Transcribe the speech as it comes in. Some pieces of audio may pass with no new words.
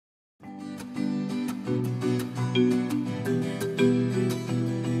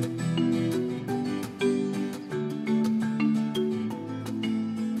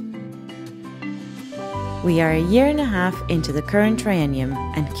we are a year and a half into the current triennium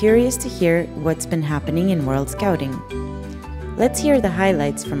and curious to hear what's been happening in World Scouting. Let's hear the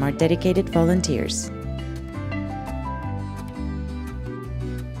highlights from our dedicated volunteers.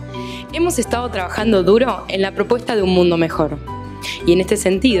 Hemos estado trabajando duro en la propuesta de un mundo mejor. Y en este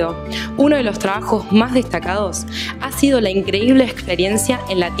sentido, uno de los trabajos más destacados ha sido la increíble experiencia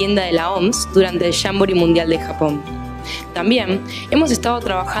en la tienda de la OMS durante el Jamboree Mundial de Japón. También hemos estado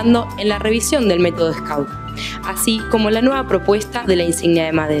trabajando en la revisión del método Scout, así como la nueva propuesta de la insignia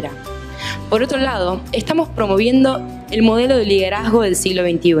de madera. Por otro lado, estamos promoviendo el modelo de liderazgo del siglo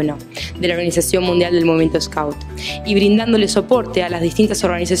XXI de la Organización Mundial del Movimiento Scout y brindándole soporte a las distintas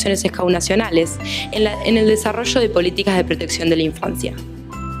organizaciones Scout nacionales en el desarrollo de políticas de protección de la infancia.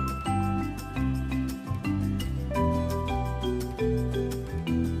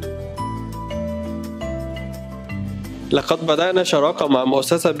 لقد بدأنا شراكة مع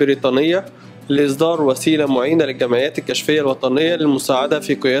مؤسسة بريطانية لإصدار وسيلة معينة للجمعيات الكشفية الوطنية للمساعدة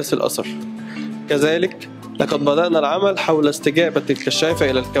في قياس الأثر. كذلك لقد بدأنا العمل حول استجابة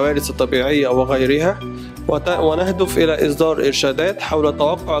الكشافة إلى الكوارث الطبيعية وغيرها، ونهدف إلى إصدار إرشادات حول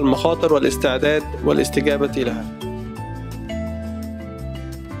توقع المخاطر والاستعداد والاستجابة لها.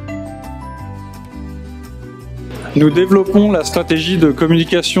 Nous développons la stratégie de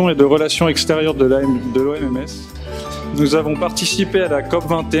communication et de relations extérieures de l'OMS. Nous avons participé à la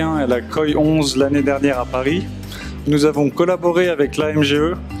COP21 et à la COI 11 l'année dernière à Paris. Nous avons collaboré avec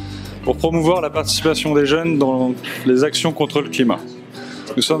l'AMGE pour promouvoir la participation des jeunes dans les actions contre le climat.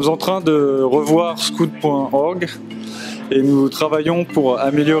 Nous sommes en train de revoir scout.org et nous travaillons pour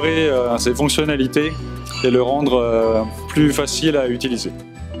améliorer ses fonctionnalités et le rendre plus facile à utiliser.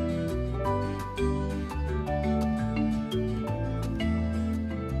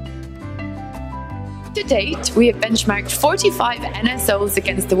 To date, we have benchmarked 45 NSOs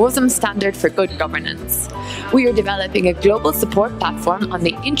against the WASM standard for good governance. We are developing a global support platform on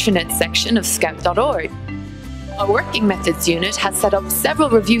the intranet section of Scout.org. A working methods unit has set up several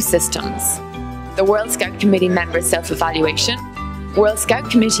review systems: the World Scout Committee member self-evaluation, World Scout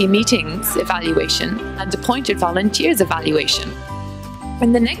Committee meetings evaluation, and appointed volunteers evaluation.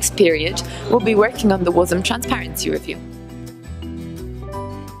 In the next period, we'll be working on the WASM transparency review.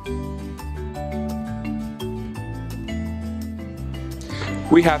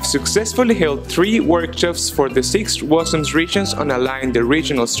 We have successfully held 3 workshops for the 6 WASM regions on aligning the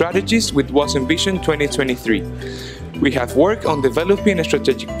regional strategies with WASM Vision 2023. We have worked on developing a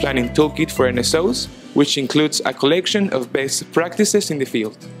strategic planning toolkit for NSOs, which includes a collection of best practices in the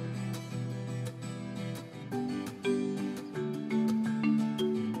field.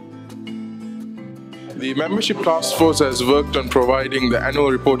 The membership task force has worked on providing the annual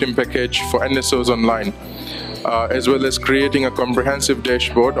reporting package for NSOs online, as well as creating a comprehensive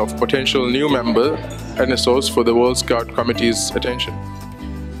dashboard of potential new member NSOs for the World Scout Committee's attention.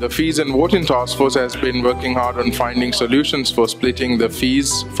 The Fees and Voting Task Force has been working hard on finding solutions for splitting the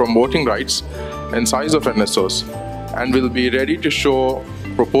fees from voting rights and size of NSOs, and will be ready to show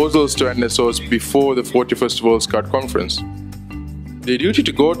proposals to NSOs before the 41st World Scout Conference. The Duty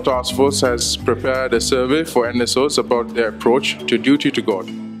to God Task Force has prepared a survey for NSOs about their approach to duty to God.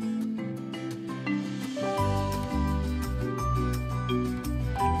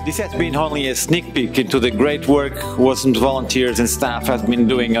 This has been only a sneak peek into the great work WASM volunteers and staff have been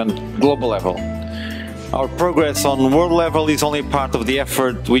doing on global level. Our progress on world level is only part of the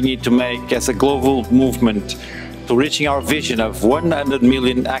effort we need to make as a global movement to reaching our vision of 100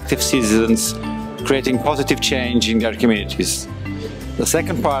 million active citizens creating positive change in their communities. The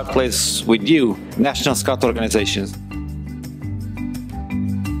second part plays with you, National Scout organizations.